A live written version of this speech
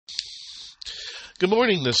Good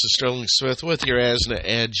morning, this is Sterling Smith with your Asna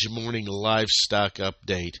Edge Morning Livestock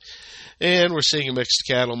Update. And we're seeing a mixed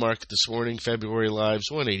cattle market this morning. February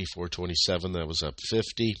lives 184.27, that was up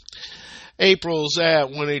 50. April's at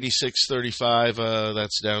 186.35,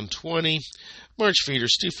 that's down 20. March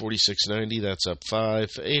feeders 246.90, that's up 5.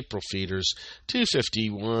 April feeders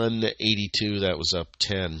 251.82, that was up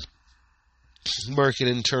 10. Market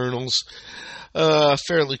internals,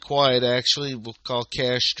 fairly quiet actually. We'll call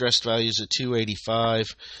cash dressed values at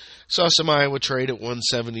 285. Saw some Iowa trade at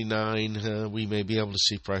 179. We may be able to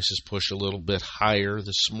see prices push a little bit higher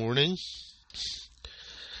this morning.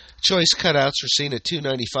 Choice cutouts are seen at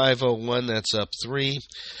 295.01, that's up 3.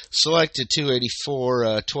 Selected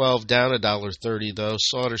 284.12, down $1.30 though.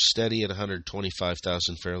 Slaughter steady at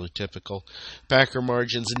 125,000, fairly typical. Packer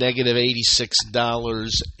margins negative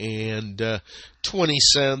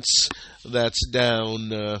 $86.20. That's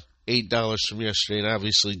down $8 from yesterday, and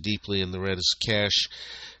obviously deeply in the red is cash.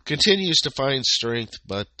 Continues to find strength,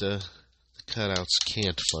 but the cutouts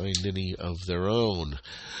can't find any of their own.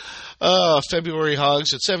 February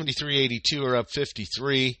hogs at 73.82 are up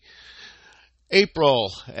 53.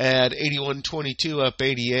 April at 81.22 up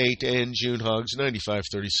 88, and June hogs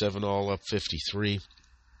 95.37 all up 53.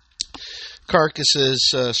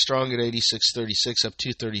 Carcasses strong at 86.36 up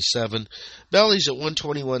 237. Bellies at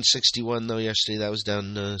 121.61 though yesterday that was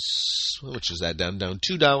down. Which is that down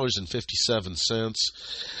 $2.57.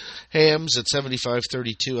 Hams at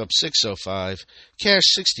 75.32 up 605. Cash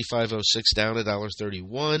 65.06 down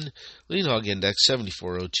 $1.31. Lean hog index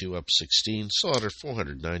 74.02 up 16. Slaughter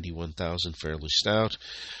 491,000 fairly stout.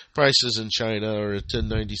 Prices in China are at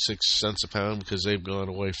 96 cents a pound because they've gone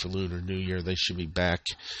away for Lunar New Year. They should be back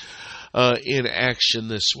in action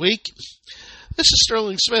this week. This is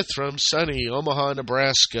Sterling Smith from sunny Omaha,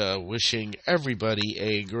 Nebraska, wishing everybody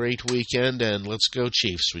a great weekend, and let's go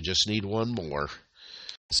Chiefs. We just need one more.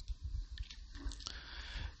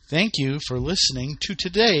 Thank you for listening to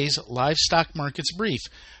today's Livestock Markets Brief.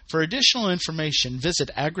 For additional information, visit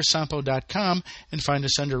agrisampo.com and find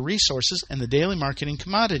us under Resources in the Daily Marketing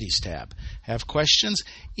Commodities tab. Have questions?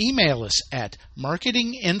 Email us at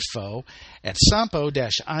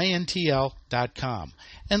marketinginfo@sampo-intl.com.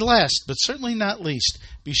 And last, but certainly not least,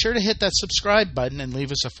 be sure to hit that subscribe button and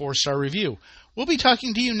leave us a 4-star review. We'll be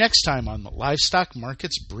talking to you next time on the Livestock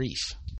Markets Brief.